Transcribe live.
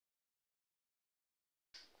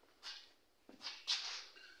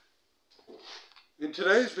In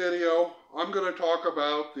today's video, I'm going to talk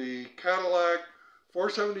about the Cadillac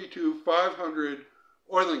 472-500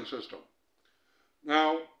 oiling system.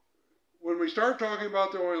 Now, when we start talking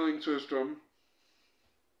about the oiling system,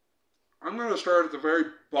 I'm going to start at the very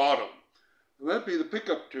bottom, and that'd be the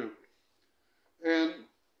pickup tube. And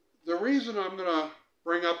the reason I'm going to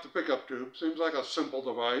bring up the pickup tube, seems like a simple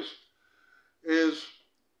device, is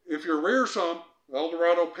if your rear sump,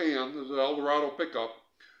 Eldorado pan, is an Eldorado pickup,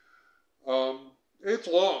 it's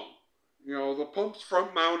long. You know, the pump's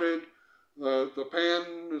front mounted, the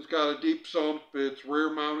pan has got a deep sump, it's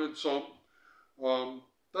rear mounted sump.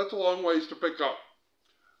 That's a long ways to pick up.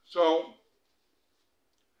 So,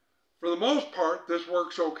 for the most part, this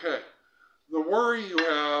works okay. The worry you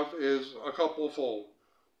have is a couple-fold.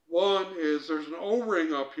 One is there's an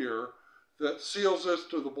O-ring up here that seals this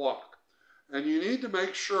to the block. And you need to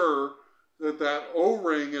make sure that that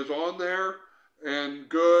O-ring is on there and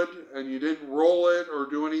good, and you didn't roll it or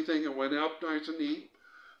do anything. It went up nice and neat,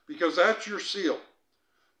 because that's your seal.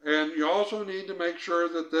 And you also need to make sure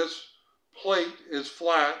that this plate is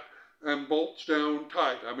flat and bolts down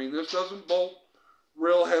tight. I mean, this doesn't bolt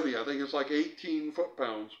real heavy. I think it's like 18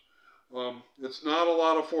 foot-pounds. It's not a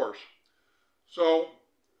lot of force. So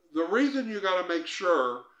the reason you got to make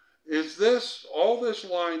sure is this, all this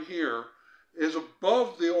line here is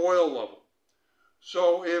above the oil level.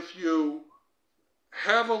 So if you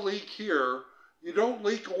have a leak here, you don't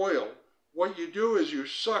leak oil. What you do is you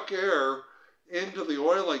suck air into the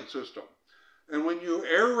oiling system. And when you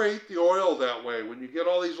aerate the oil that way, when you get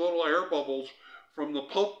all these little air bubbles from the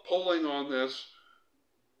pump pulling on this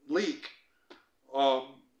leak, the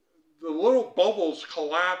little bubbles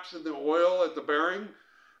collapse in the oil at the bearing,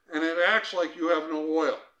 and it acts like you have no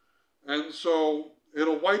oil. And so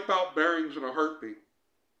it'll wipe out bearings in a heartbeat.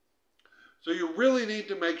 So you really need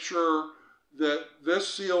to make sure that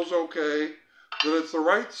this seal's okay, that it's the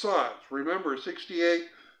right size. Remember, 68,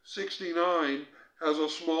 69 has a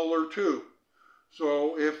smaller tube.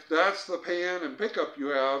 So if that's the pan and pickup you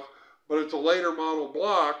have, but it's a later model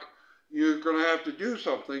block, you're going to have to do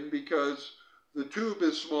something because the tube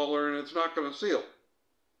is smaller and it's not going to seal.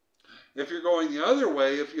 If you're going the other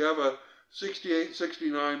way, if you have a 68,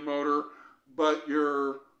 69 motor, but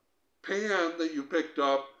your pan that you picked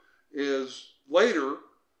up is later,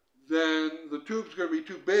 then the tube's going to be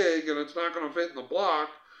too big and it's not going to fit in the block,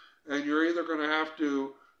 and you're either going to have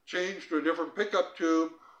to change to a different pickup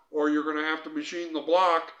tube, or you're going to have to machine the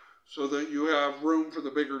block so that you have room for the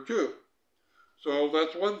bigger tube. So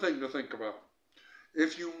that's one thing to think about.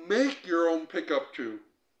 If you make your own pickup tube,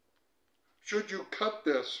 should you cut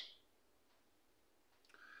this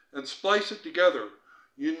and splice it together,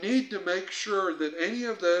 you need to make sure that any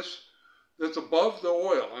of this that's above the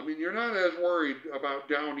oil, I mean, you're not as worried about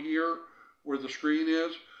down here where the screen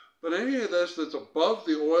is, but any of this that's above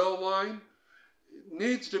the oil line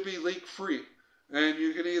needs to be leak-free. And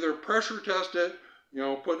you can either pressure test it, you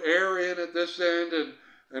know, put air in at this end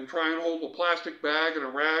and try and hold a plastic bag and a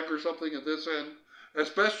rag or something at this end. As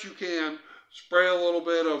best you can, spray a little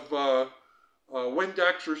bit of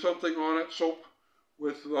Windex or something on it, soap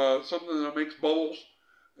with something that makes bubbles,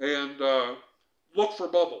 and look for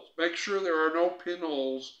bubbles. Make sure there are no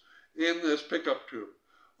pinholes in this pickup tube.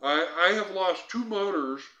 I have lost 2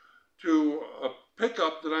 motors to a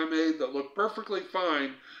pickup that I made that looked perfectly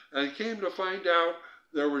fine, and I came to find out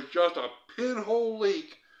there was just a pinhole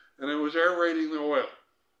leak and it was aerating the oil.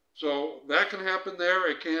 So that can happen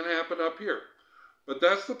there, it can happen up here. But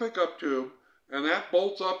that's the pickup tube, and that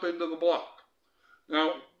bolts up into the block.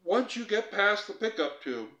 Now, once you get past the pickup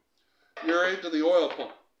tube, you're into the oil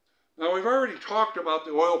pump. Now, we've already talked about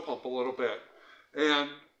the oil pump a little bit, and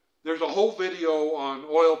there's a whole video on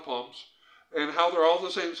oil pumps and how they're all the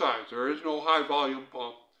same size. There is no high volume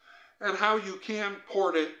pump, and how you can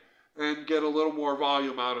port it and get a little more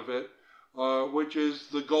volume out of it, which is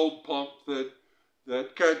the gold pump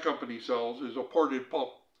that CAD company sells, is a ported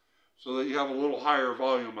pump, so that you have a little higher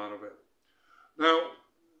volume out of it. Now,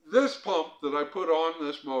 this pump that I put on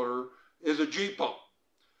this motor is a G pump.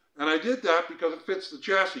 And I did that because it fits the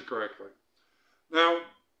chassis correctly. Now,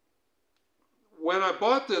 when I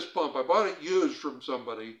bought this pump, I bought it used from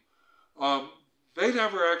somebody. They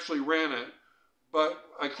never actually ran it, but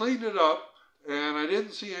I cleaned it up and I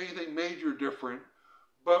didn't see anything major different.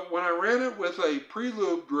 But when I ran it with a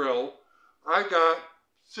pre-lube drill, I got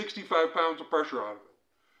 65 pounds of pressure out of it.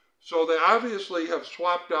 So they obviously have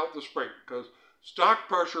swapped out the spring, because stock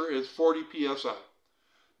pressure is 40 psi.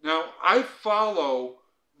 Now, I follow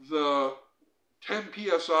the 10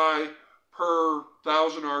 psi per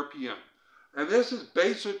 1,000 RPM. And this is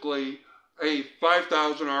basically a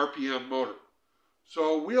 5,000 RPM motor.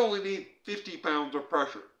 So we only need 50 pounds of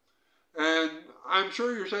pressure. And I'm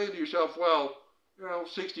sure you're saying to yourself, well,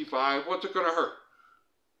 65, what's it going to hurt?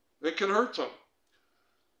 It can hurt some.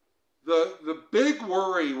 The big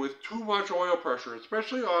worry with too much oil pressure,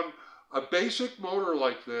 especially on a basic motor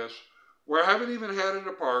like this, where I haven't even had it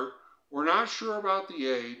apart, we're not sure about the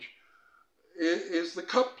age, is the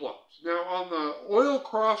cup plugs. Now on the oil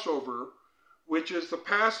crossover, which is the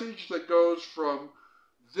passage that goes from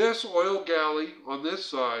this oil galley on this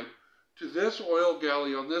side to this oil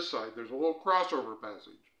galley on this side, there's a little crossover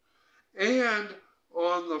passage. And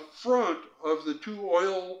on the front of the two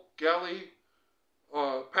oil galley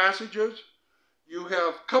passages, you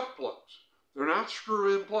have cup plugs. They're not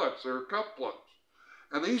screw-in plugs, they're cup plugs.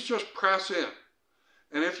 And these just press in.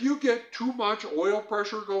 And if you get too much oil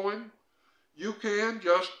pressure going, you can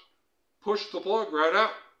just push the plug right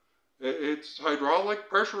out. It's hydraulic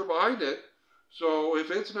pressure behind it, so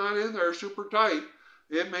if it's not in there super tight,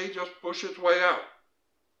 it may just push its way out.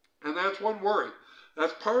 And that's one worry.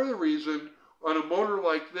 That's part of the reason on a motor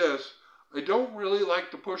like this, I don't really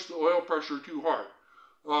like to push the oil pressure too hard.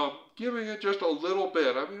 Giving it just a little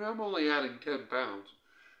bit, I mean, I'm only adding 10 pounds,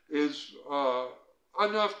 is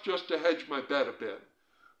enough just to hedge my bet a bit,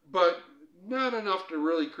 but not enough to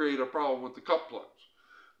really create a problem with the cup plugs.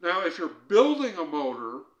 Now, if you're building a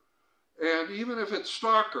motor, and even if it's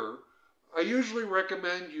stocker, I usually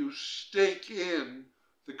recommend you stake in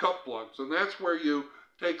the cup plugs, and that's where you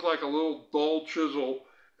take like a little dull chisel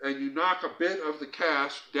and you knock a bit of the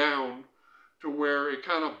cast down to where it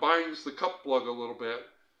kind of binds the cup plug a little bit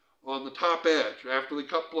on the top edge after the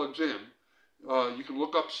cup plug's in. You can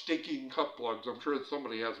look up staking cup plugs. I'm sure that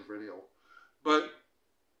somebody has a video. But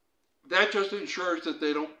that just ensures that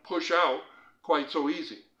they don't push out quite so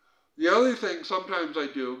easy. The other thing sometimes I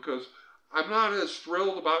do, because I'm not as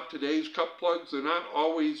thrilled about today's cup plugs, they're not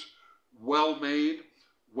always well made,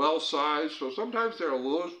 well sized, so sometimes they're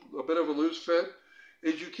a bit of a loose fit,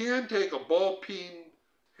 is you can take a ball peen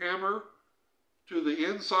hammer to the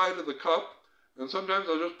inside of the cup, and sometimes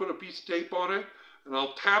I'll just put a piece of tape on it, and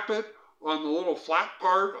I'll tap it on the little flat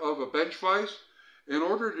part of a bench vise in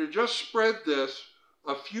order to just spread this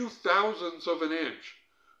a few thousandths of an inch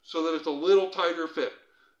so that it's a little tighter fit.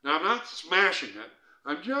 Now I'm not smashing it,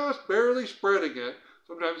 I'm just barely spreading it.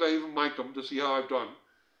 Sometimes I even mic them to see how I've done,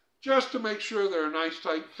 just to make sure they're a nice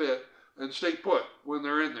tight fit and stay put when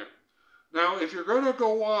they're in there. Now if you're going to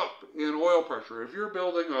go up in oil pressure, if you're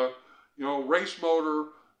building a race motor,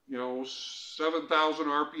 7,000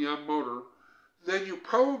 RPM motor, then you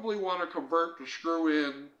probably want to convert to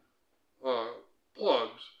screw-in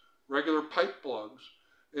plugs, regular pipe plugs,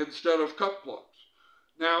 instead of cup plugs.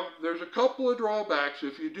 Now, there's a couple of drawbacks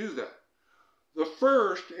if you do that. The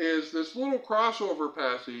first is this little crossover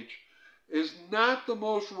passage is not the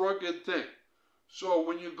most rugged thing. So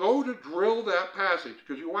when you go to drill that passage,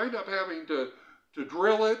 because you wind up having to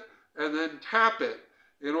drill it and then tap it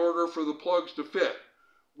in order for the plugs to fit.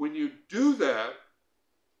 When you do that,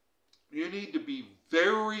 you need to be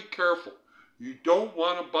very careful. You don't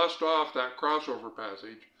want to bust off that crossover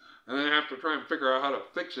passage and then have to try and figure out how to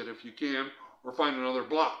fix it if you can, or find another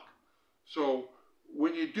block. So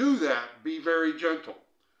when you do that, be very gentle.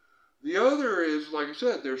 The other is, like I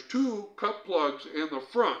said, there's two cup plugs in the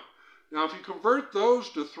front. Now if you convert those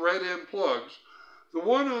to thread-in plugs, the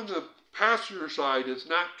one on the passenger side is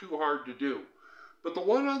not too hard to do. But the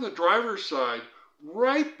one on the driver's side,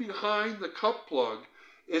 right behind the cup plug,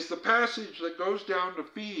 is the passage that goes down to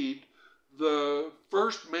feed the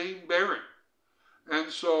first main bearing.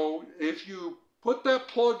 And so if you put that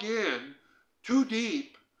plug in too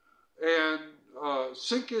deep and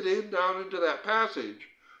sink it in down into that passage,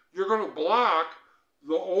 you're going to block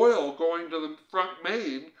the oil going to the front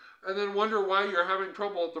main and then wonder why you're having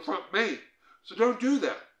trouble at the front main. So don't do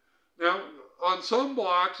that. Now, on some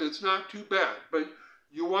blocks, it's not too bad, but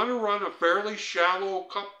you want to run a fairly shallow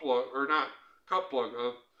cup plug, or not cup plug,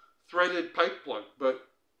 a threaded pipe plug, but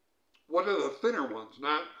one of the thinner ones,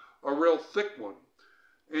 not a real thick one.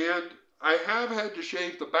 And I have had to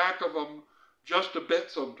shave the back of them just a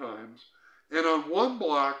bit sometimes. And on one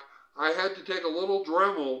block, I had to take a little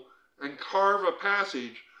Dremel and carve a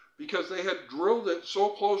passage because they had drilled it so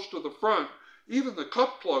close to the front, even the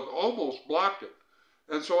cup plug almost blocked it.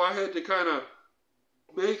 And so I had to kind of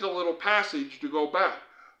make a little passage to go back.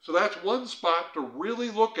 So that's one spot to really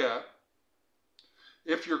look at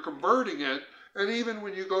if you're converting it, and even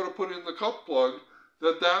when you go to put in the cup plug,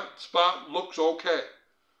 that spot looks okay.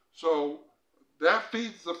 So that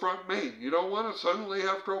feeds the front main. You don't want to suddenly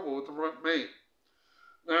have trouble with the front main.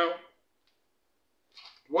 Now,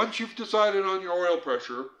 once you've decided on your oil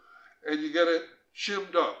pressure and you get it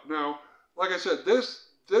shimmed up. Now, like I said, this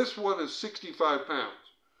this one is 65 pounds.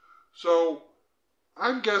 So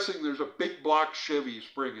I'm guessing there's a big block Chevy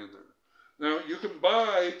spring in there. Now you can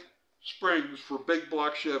buy springs for big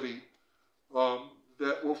block Chevy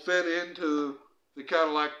that will fit into the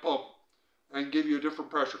Cadillac pump and give you a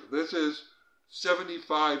different pressure. This is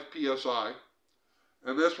 75 psi,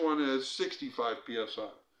 and this one is 65 psi.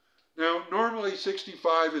 Now, normally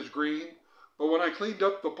 65 is green, but when I cleaned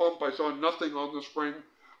up the pump, I saw nothing on the spring,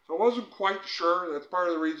 so I wasn't quite sure. That's part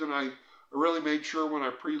of the reason I really made sure when I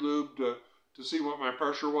pre-lubed to see what my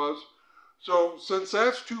pressure was. So since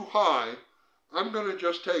that's too high, I'm going to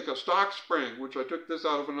just take a stock spring, which I took this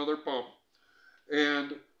out of another pump,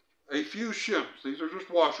 and a few shims. These are just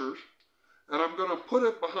washers. And I'm going to put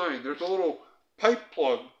it behind. There's a little pipe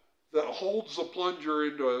plug that holds the plunger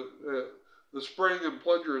into the spring and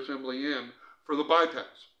plunger assembly in for the bypass.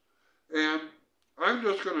 And I'm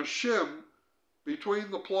just going to shim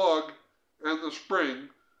between the plug and the spring,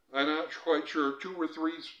 I'm not quite sure, 2 or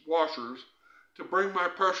 3 washers, to bring my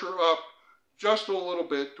pressure up just a little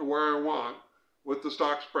bit to where I want with the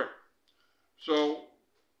stock spring. So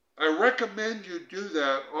I recommend you do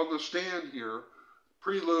that on the stand here,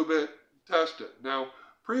 pre-lube it, test it. Now,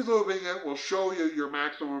 pre-lubing it will show you your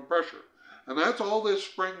maximum pressure. And that's all this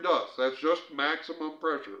spring does. That's just maximum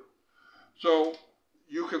pressure. So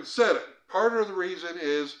you can set it. Part of the reason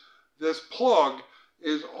is this plug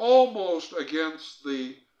is almost against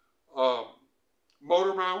the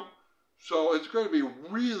motor mount. So it's going to be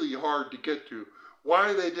really hard to get to.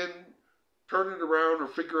 Why they didn't turn it around or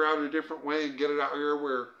figure out a different way and get it out here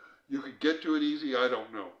where you could get to it easy, I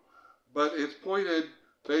don't know. But it's pointed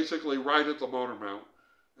basically right at the motor mount.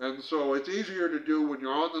 And so it's easier to do when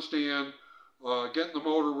you're on the stand, getting the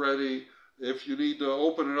motor ready. If you need to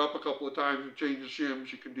open it up a couple of times and change the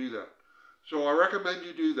shims, you can do that. So I recommend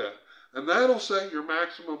you do that. And that'll set your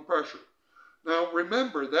maximum pressure. Now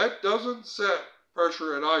remember, that doesn't set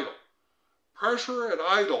pressure at idle. Pressure at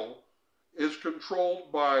idle is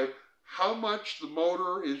controlled by how much the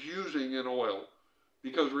motor is using in oil.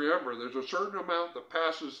 Because remember, there's a certain amount that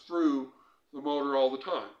passes through the motor all the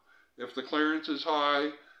time. If the clearance is high,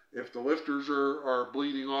 if the lifters are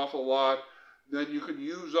bleeding off a lot, then you can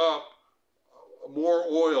use up more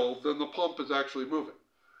oil than the pump is actually moving.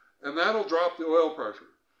 And that'll drop the oil pressure.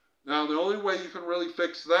 Now, the only way you can really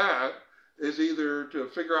fix that is either to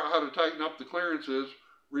figure out how to tighten up the clearances,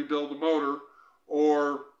 rebuild the motor,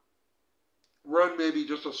 or run maybe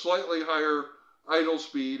just a slightly higher idle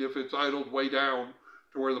speed if it's idled way down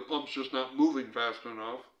to where the pump's just not moving fast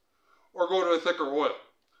enough, or go to a thicker oil.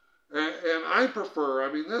 And I prefer,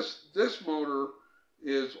 I mean, this motor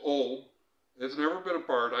is old. It's never been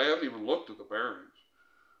apart. I haven't even looked at the bearings.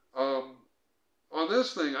 On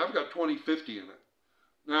this thing, I've got 2050 in it.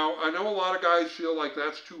 Now, I know a lot of guys feel like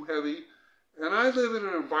that's too heavy, and I live in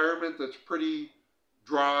an environment that's pretty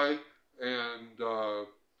dry and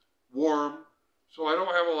warm, so I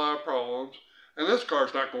don't have a lot of problems. And this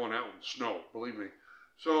car's not going out in snow, believe me.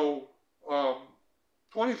 So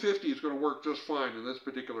 2050 is going to work just fine in this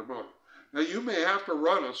particular motor. Now, you may have to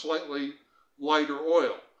run a slightly lighter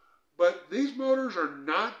oil, but these motors are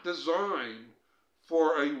not designed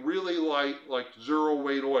for a really light, like zero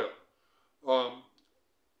weight oil.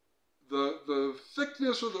 The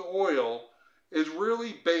thickness of the oil is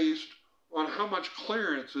really based on how much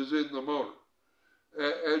clearance is in the motor.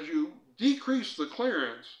 As you decrease the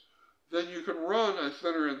clearance, then you can run a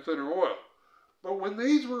thinner and thinner oil. But when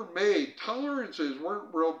these were made, tolerances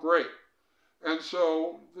weren't real great. And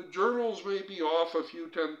so the journals may be off a few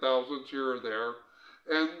 10,000ths here or there,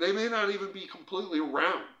 and they may not even be completely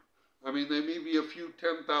round. I mean, they may be a few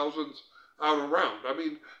 10,000ths out of round. I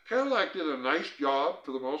mean, Cadillac did a nice job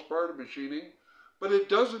for the most part of machining, but it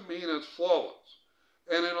doesn't mean it's flawless.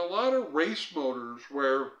 And in a lot of race motors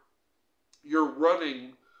where you're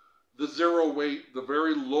running the zero weight, the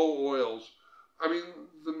very low oils, I mean,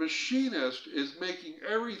 the machinist is making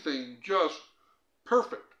everything just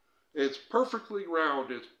perfect. It's perfectly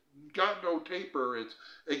round. It's got no taper. It's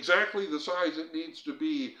exactly the size it needs to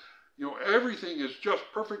be. You know, everything is just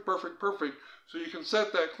perfect, perfect, perfect, so you can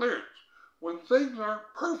set that clearance. When things aren't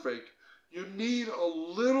perfect, you need a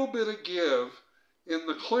little bit of give in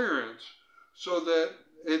the clearance so that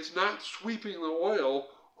it's not sweeping the oil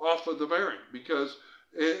off of the bearing. Because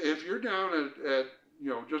if you're down at you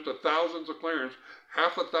know, just a thousandth of clearance,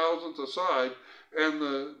 half a thousandth aside, and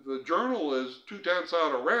the journal is 2/10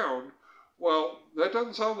 out of round, well, that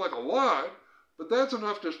doesn't sound like a lot, but that's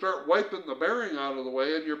enough to start wiping the bearing out of the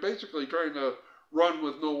way, and you're basically trying to run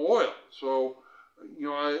with no oil. So, you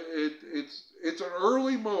know, it's an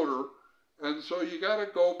early motor, And so you got to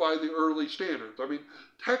go by the early standards. I mean,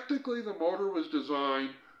 technically the motor was designed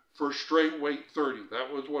for straight weight 30.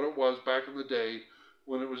 That was what it was back in the day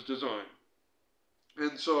when it was designed.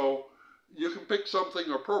 And so you can pick something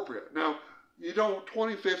appropriate. Now, you don't,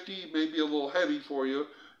 2050 may be a little heavy for you.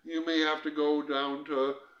 You may have to go down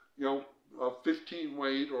to, a 15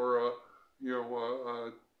 weight or a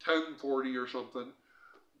 1040 or something,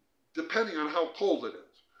 depending on how cold it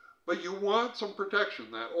is. But you want some protection.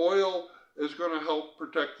 That oil is going to help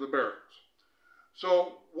protect the bearings.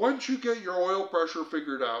 So once you get your oil pressure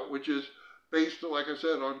figured out, which is based, like I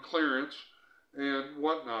said, on clearance and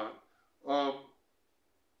whatnot,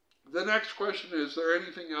 the next question is there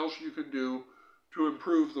anything else you can do to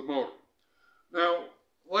improve the motor? Now,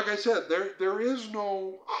 like I said, there is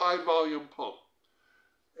no high volume pump.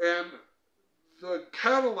 And the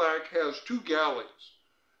Cadillac has 2 galleys.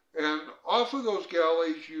 And off of those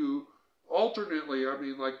galleys, you alternately,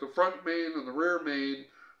 like the front main and the rear main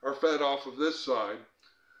are fed off of this side,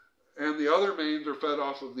 and the other mains are fed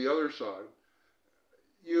off of the other side.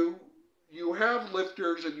 You have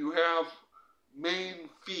lifters and you have main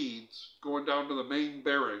feeds going down to the main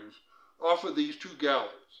bearings off of these 2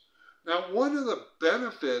 galleys. Now, one of the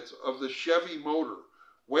benefits of the Chevy motor,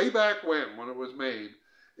 way back when it was made,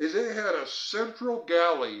 is it had a central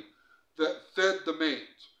galley that fed the mains.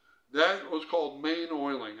 That was called main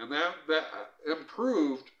oiling, and that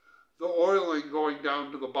improved the oiling going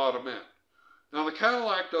down to the bottom end. Now, the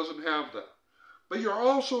Cadillac doesn't have that, but you're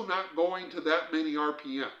also not going to that many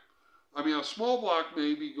RPM. A small block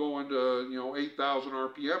may be going to, 8,000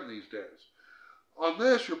 RPM these days. On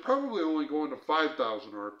this, you're probably only going to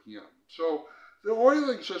 5,000 RPM. So the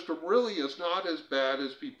oiling system really is not as bad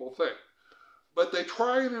as people think. But they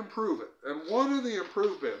try and improve it. And one of the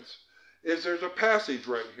improvements is there's a passage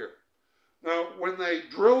right here. Now, when they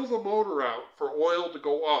drill the motor out for oil to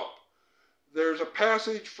go up, there's a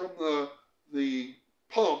passage from the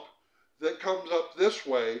pump that comes up this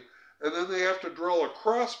way, and then they have to drill a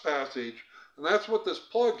cross passage, and that's what this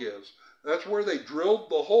plug is. That's where they drilled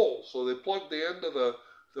the hole. So they plugged the end of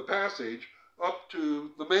the passage up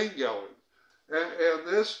to the main gallery. And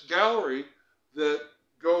this gallery that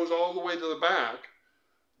goes all the way to the back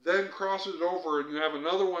then crosses over, and you have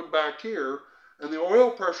another one back here, and the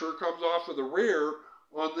oil pressure comes off of the rear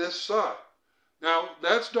on this side. Now,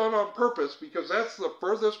 that's done on purpose because that's the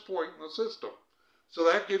furthest point in the system. So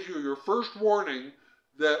that gives you your first warning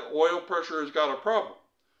that oil pressure has got a problem.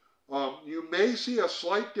 You may see a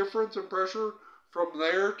slight difference in pressure from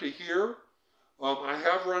there to here. I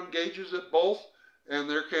have run gauges at both, and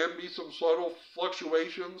there can be some subtle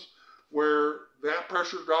fluctuations where that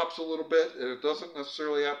pressure drops a little bit, and it doesn't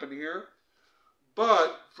necessarily happen here.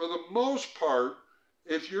 But for the most part,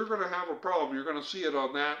 if you're going to have a problem, you're going to see it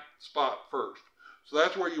on that spot first. So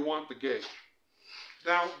that's where you want the gauge.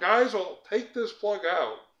 Now, guys will take this plug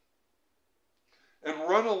out and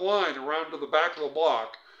run a line around to the back of the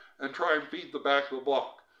block and try and feed the back of the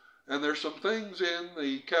block. And there's some things in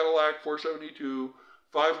the Cadillac 472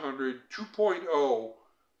 500 2.0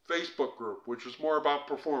 Facebook group, which is more about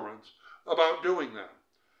performance, about doing that.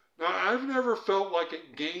 Now, I've never felt like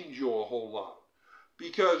it gained you a whole lot,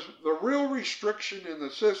 because the real restriction in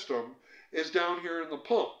the system is down here in the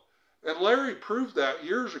pump. And Larry proved that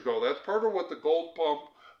years ago. That's part of what the gold pump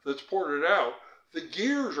that's ported out. The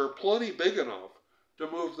gears are plenty big enough to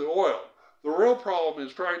move the oil. The real problem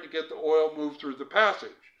is trying to get the oil moved through the passage.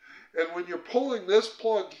 And when you're pulling this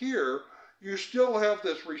plug here, you still have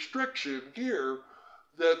this restriction here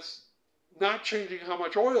that's not changing how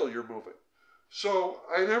much oil you're moving. So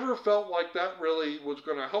I never felt like that really was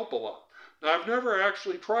going to help a lot. Now, I've never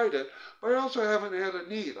actually tried it, but I also haven't had a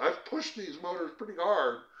need. I've pushed these motors pretty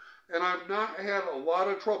hard, and I've not had a lot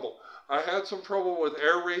of trouble. I had some trouble with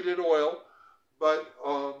aerated oil, but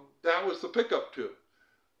that was the pickup tube.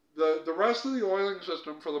 The rest of the oiling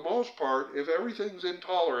system, for the most part, if everything's in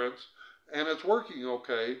tolerance and it's working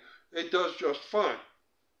okay, it does just fine.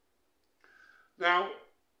 Now,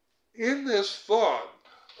 in this thought,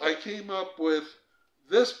 I came up with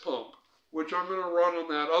this pump, which I'm going to run on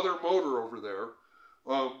that other motor over there.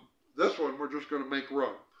 This one we're just going to make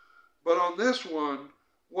run. But on this one,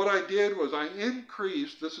 what I did was I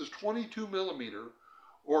increased, this is 22 millimeter,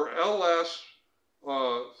 or LS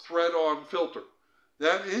thread-on filter.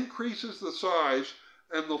 That increases the size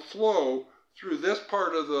and the flow through this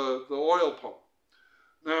part of the oil pump.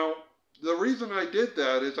 Now, the reason I did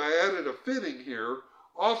that is I added a fitting here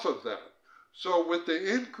off of that. So with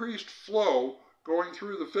the increased flow going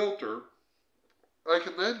through the filter, I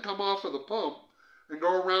can then come off of the pump and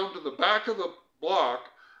go around to the back of the block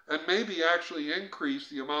and maybe actually increase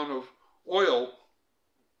the amount of oil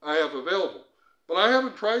I have available. But I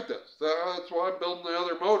haven't tried this. That's why I'm building the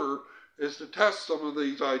other motor, is to test some of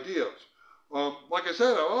these ideas. Like I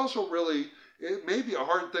said, it may be a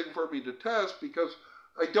hard thing for me to test because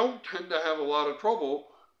I don't tend to have a lot of trouble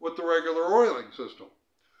with the regular oiling system.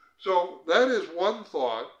 So that is one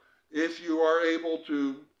thought, if you are able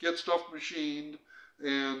to get stuff machined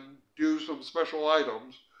and do some special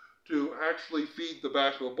items to actually feed the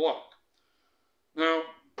back of the block. Now,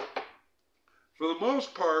 for the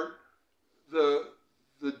most part, the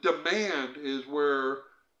demand is where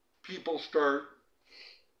people start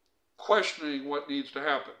questioning what needs to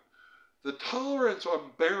happen. The tolerance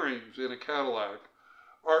on bearings in a Cadillac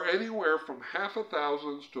are anywhere from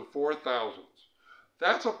 0.5 to 4,000.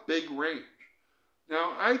 That's a big range.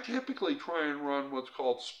 Now, I typically try and run what's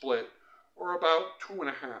called split, or about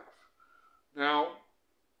 2.5. Now,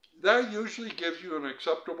 that usually gives you an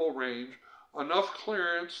acceptable range, enough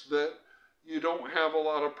clearance that you don't have a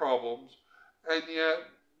lot of problems, and yet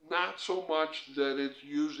not so much that it's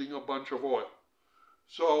using a bunch of oil.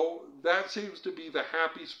 So that seems to be the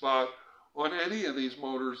happy spot on any of these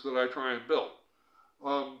motors that I try and build.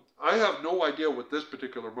 I have no idea what this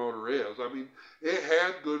particular motor is. I mean, it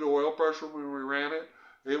had good oil pressure when we ran it.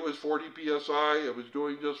 It was 40 psi. It was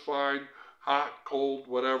doing just fine, hot, cold,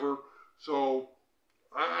 whatever. So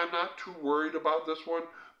I'm not too worried about this one,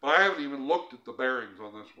 but I haven't even looked at the bearings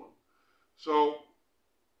on this one. So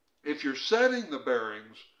if you're setting the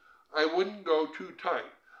bearings, I wouldn't go too tight.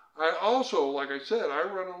 I also, like I said, I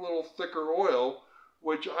run a little thicker oil,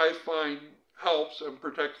 which I find helps and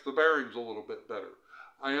protects the bearings a little bit better.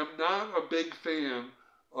 I am not a big fan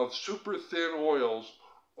of super thin oils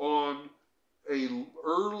on a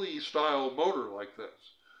early style motor like this.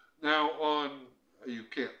 Now you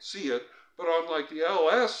can't see it, but on like the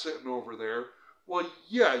LS sitting over there, well,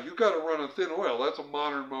 yeah, you got to run a thin oil. That's a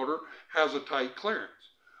modern motor, has a tight clearance.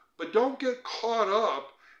 But don't get caught up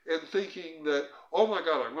in thinking that, oh my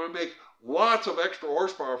God, I'm going to make lots of extra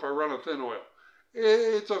horsepower if I run a thin oil.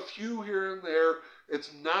 It's a few here and there.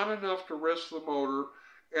 It's not enough to risk the motor.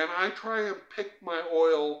 And I try and pick my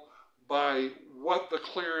oil by what the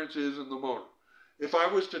clearance is in the motor. If I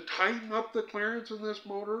was to tighten up the clearance in this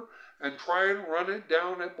motor and try and run it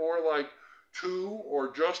down at more like 2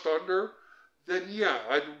 or just under, then yeah,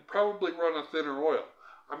 I'd probably run a thinner oil.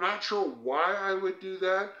 I'm not sure why I would do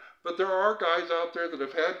that, but there are guys out there that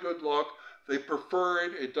have had good luck. They prefer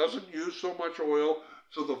it. It doesn't use so much oil,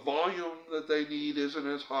 so the volume that they need isn't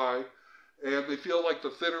as high, and they feel like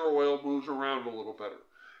the thinner oil moves around a little better.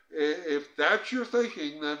 If that's your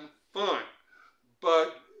thinking, then fine.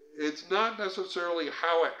 But it's not necessarily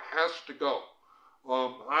how it has to go.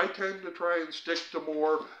 I tend to try and stick to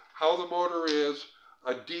more how the motor is,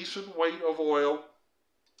 a decent weight of oil,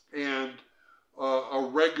 and a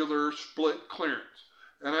regular split clearance.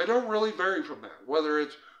 And I don't really vary from that. Whether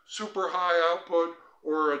it's super high output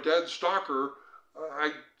or a dead stalker,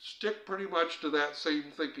 I stick pretty much to that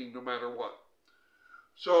same thinking no matter what.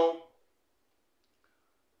 So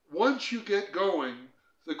once you get going,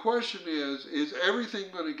 the question is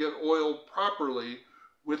everything going to get oiled properly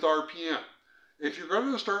with RPM? If you're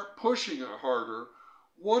going to start pushing it harder,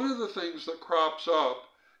 one of the things that crops up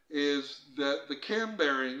is that the cam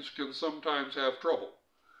bearings can sometimes have trouble.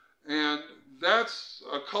 And that's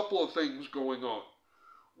a couple of things going on.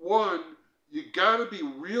 One, you got to be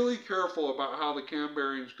really careful about how the cam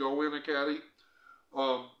bearings go in a Caddy.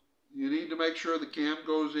 You need to make sure the cam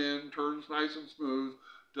goes in, turns nice and smooth,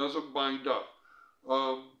 doesn't bind up.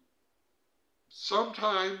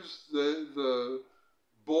 Sometimes the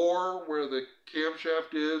bore where the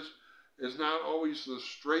camshaft is not always the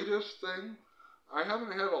straightest thing. I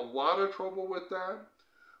haven't had a lot of trouble with that.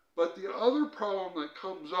 But the other problem that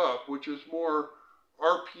comes up, which is more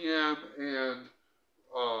RPM and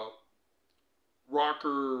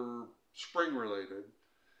rocker spring related,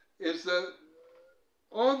 is that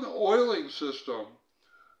on the oiling system,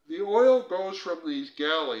 the oil goes from these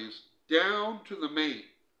galleys down to the main,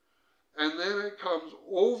 and then it comes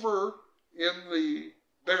over in the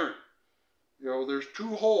bearing. You know, there's 2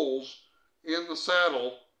 holes in the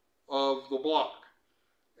saddle of the block,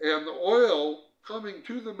 and the oil coming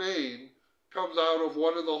to the main comes out of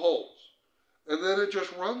one of the holes, and then it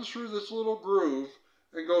just runs through this little groove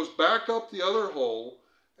and goes back up the other hole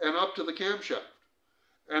and up to the camshaft.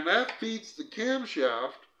 And that feeds the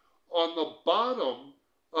camshaft on the bottom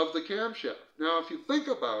of the camshaft. Now, if you think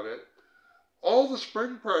about it, all the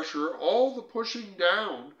spring pressure, all the pushing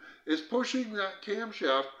down is pushing that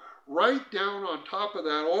camshaft right down on top of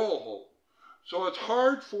that oil hole. So it's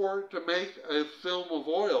hard for it to make a film of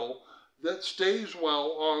oil that stays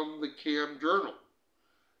well on the cam journal.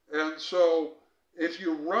 And so If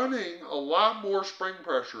you're running a lot more spring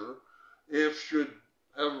pressure, if should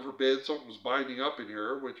heaven forbid something's binding up in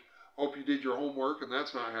here, which hope you did your homework and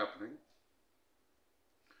that's not happening.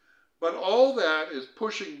 But all that is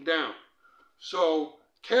pushing down. So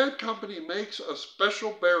CAD company makes a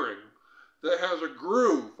special bearing that has a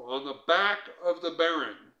groove on the back of the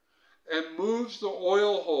bearing and moves the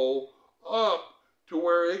oil hole up to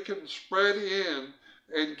where it can spread in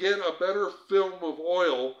and get a better film of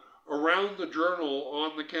oil around the journal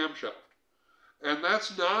on the camshaft. And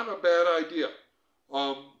that's not a bad idea.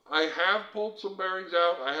 I have pulled some bearings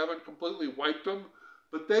out. I haven't completely wiped them,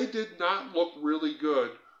 but they did not look really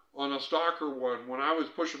good on a stocker one when I was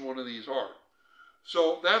pushing one of these hard.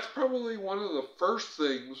 So that's probably one of the first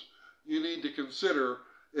things you need to consider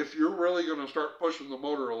if you're really going to start pushing the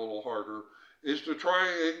motor a little harder, is to try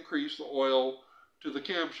and increase the oil to the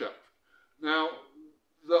camshaft. Now,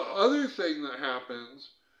 the other thing that happens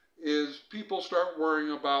is people start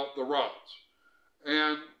worrying about the rods.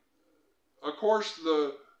 And of course,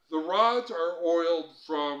 the rods are oiled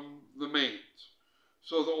from the mains.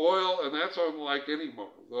 So the oil, and that's unlike any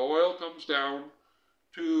motor, the oil comes down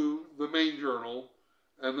to the main journal,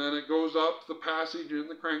 and then it goes up the passage in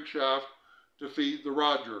the crankshaft to feed the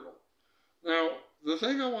rod journal. Now, the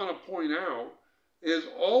thing I want to point out is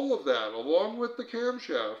all of that, along with the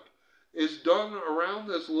camshaft, is done around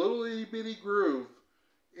this little itty bitty groove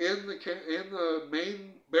in the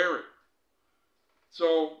main bearing.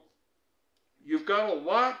 So you've got a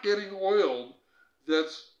lot getting oiled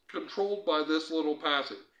that's controlled by this little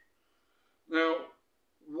passage. Now,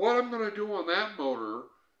 what I'm going to do on that motor,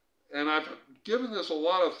 and I've given this a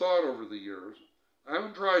lot of thought over the years, I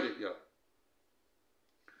haven't tried it yet,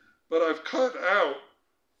 but I've cut out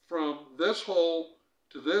from this hole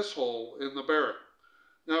to this hole in the bearing.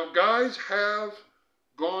 Now, guys have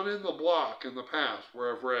gone in the block in the past,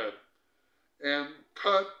 where I've read, and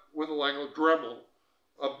cut with like a Dremel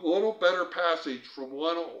a little better passage from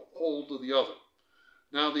one hole to the other.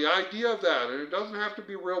 Now, the idea of that, and it doesn't have to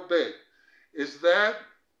be real big, is that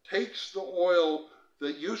takes the oil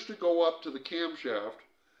that used to go up to the camshaft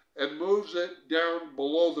and moves it down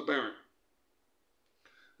below the bearing.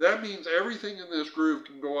 That means everything in this groove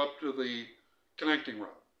can go up to the connecting rod.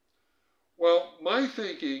 Well, my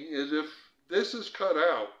thinking is if this is cut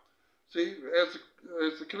out, see,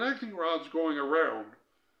 as the connecting rod's going around,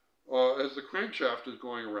 as the crankshaft is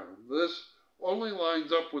going around, this only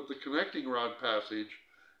lines up with the connecting rod passage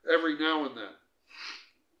every now and then.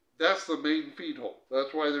 That's the main feed hole.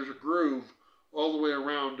 That's why there's a groove all the way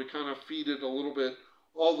around to kind of feed it a little bit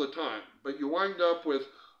all the time. But you wind up with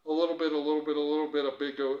a little bit, a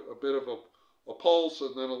bit of a pulse,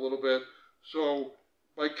 and then a little bit. So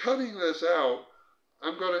by cutting this out,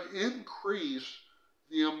 I'm going to increase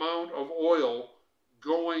the amount of oil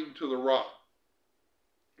going to the rod.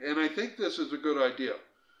 And I think this is a good idea.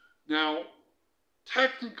 Now,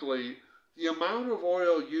 technically, the amount of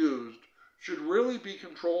oil used should really be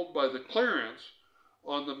controlled by the clearance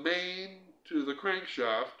on the main to the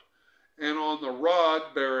crankshaft and on the rod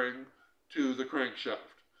bearing to the crankshaft.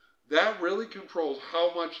 That really controls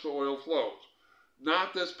how much the oil flows,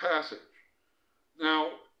 not this passage. Now,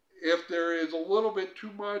 if there is a little bit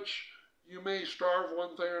too much, you may starve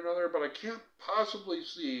one thing or another, but I can't possibly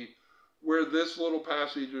see where this little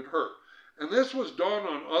passage would hurt. And this was done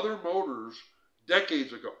on other motors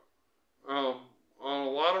decades ago. On a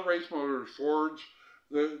lot of race motors, Fords,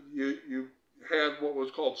 you had what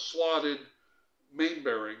was called slotted main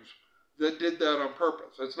bearings that did that on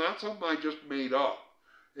purpose. It's not something I just made up.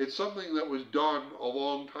 It's something that was done a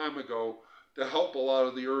long time ago to help a lot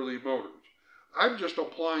of the early motors. I'm just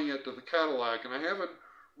applying it to the Cadillac, and I haven't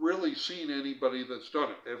really seen anybody that's done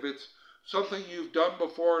it. If it's something you've done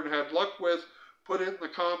before and had luck with, put it in the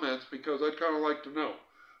comments, because I'd kind of like to know.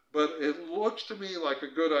 But it looks to me like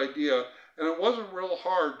a good idea, and it wasn't real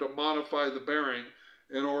hard to modify the bearing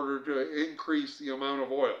in order to increase the amount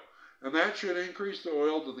of oil. And that should increase the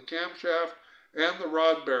oil to the camshaft and the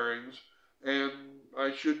rod bearings, and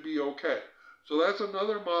I should be okay. So that's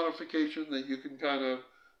another modification that you can kind of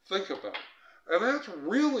think about. And that's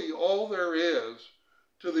really all there is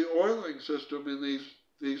to the oiling system in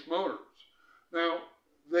these motors. Now,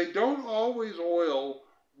 they don't always oil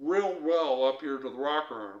real well up here to the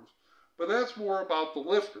rocker arms, but that's more about the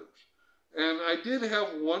lifters. And I did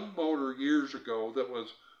have one motor years ago that was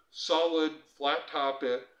solid, flat top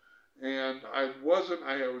it, and I was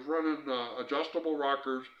running adjustable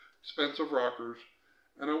rockers, expensive rockers,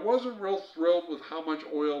 and I wasn't real thrilled with how much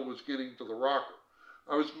oil was getting to the rocker.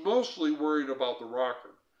 I was mostly worried about the rocker.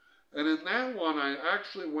 And in that one, I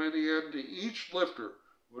actually went into each lifter,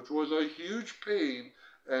 which was a huge pain,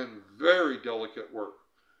 and very delicate work.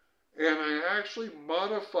 And I actually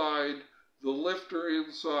modified the lifter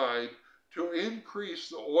inside to increase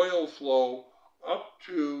the oil flow up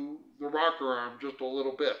to the rocker arm just a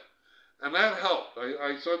little bit. And that helped.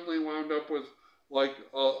 I suddenly wound up with like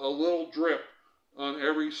a little drip on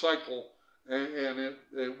every cycle, and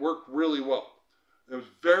it worked really well. It was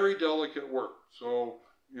very delicate work. So,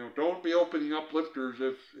 don't be opening up lifters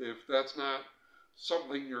if that's not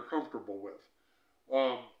something you're comfortable with.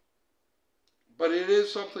 But it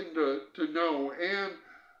is something to know. And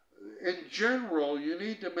in general, you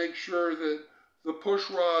need to make sure that the push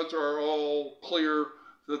rods are all clear,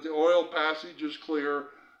 that the oil passage is clear,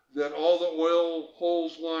 that all the oil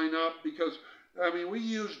holes line up, because, I mean, we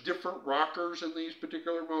use different rockers in these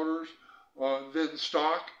particular motors than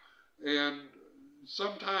stock. And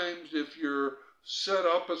sometimes if you're set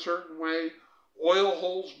up a certain way, oil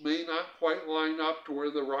holes may not quite line up to where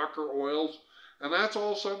the rocker oils. And that's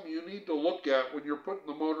all something you need to look at when you're putting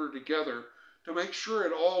the motor together to make sure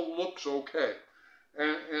it all looks okay.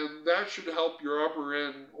 And that should help your upper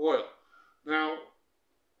end oil. Now,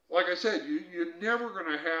 like I said, you're never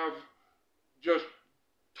going to have just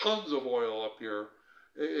tons of oil up here.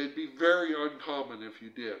 It'd be very uncommon if you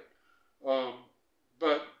did.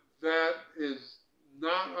 But that is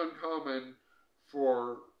not uncommon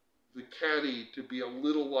for the Caddy to be a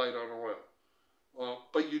little light on oil.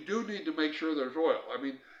 But you do need to make sure there's oil. I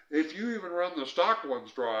mean, if you even run the stock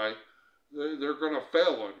ones dry, they're going to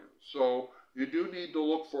fail on you. So you do need to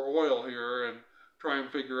look for oil here and try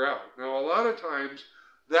and figure out. Now, a lot of times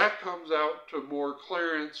that comes out to more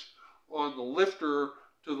clearance on the lifter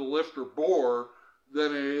to the lifter bore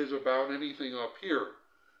than it is about anything up here.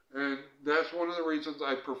 And that's one of the reasons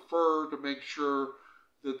I prefer to make sure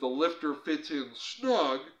that the lifter fits in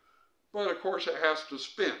snug, but of course it has to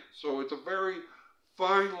spin. So it's a very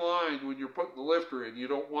fine line when you're putting the lifter in. You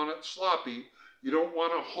don't want it sloppy. You don't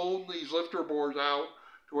want to hone these lifter bores out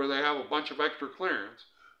to where they have a bunch of extra clearance,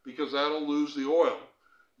 because that'll lose the oil.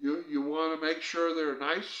 You want to make sure they're a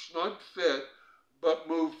nice, snug fit, but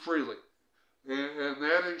move freely. And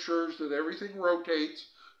that ensures that everything rotates,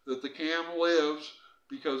 that the cam lives,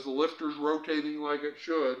 because the lifter's rotating like it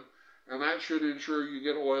should, and that should ensure you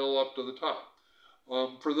get oil up to the top.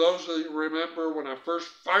 For those that remember, when I first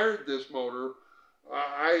fired this motor,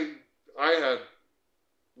 I had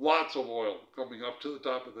lots of oil coming up to the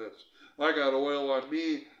top of this. I got oil on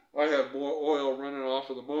me. I had more oil running off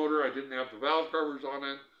of the motor. I didn't have the valve covers on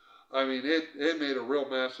it. I mean, it made a real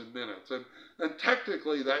mess in minutes. And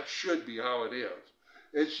technically, that should be how it is.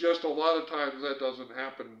 It's just a lot of times that doesn't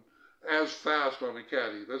happen as fast on a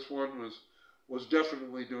Caddy. This one was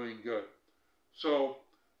definitely doing good. So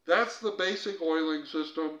that's the basic oiling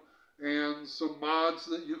system and some mods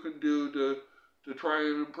that you can do to try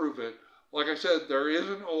and improve it. Like I said, there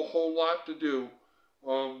isn't a whole lot to do.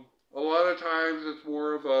 A lot of times it's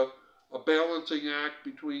more of a balancing act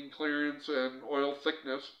between clearance and oil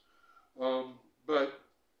thickness. But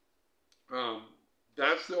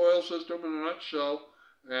that's the oil system in a nutshell,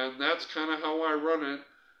 and that's kind of how I run it,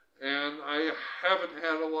 and I haven't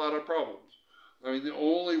had a lot of problems. I mean, the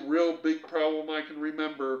only real big problem I can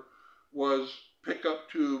remember was pickup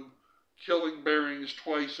tube killing bearings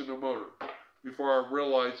twice in a motor before I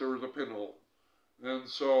realized there was a pinhole. And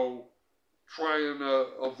so try and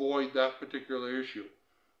avoid that particular issue.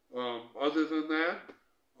 Other than that,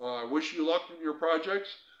 I wish you luck in your projects.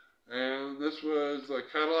 And this was the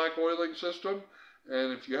Cadillac oiling system.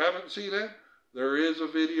 And if you haven't seen it, there is a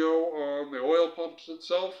video on the oil pumps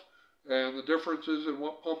itself and the differences in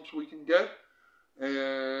what pumps we can get.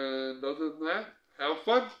 And other than that, have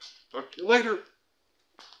fun. Talk to you later.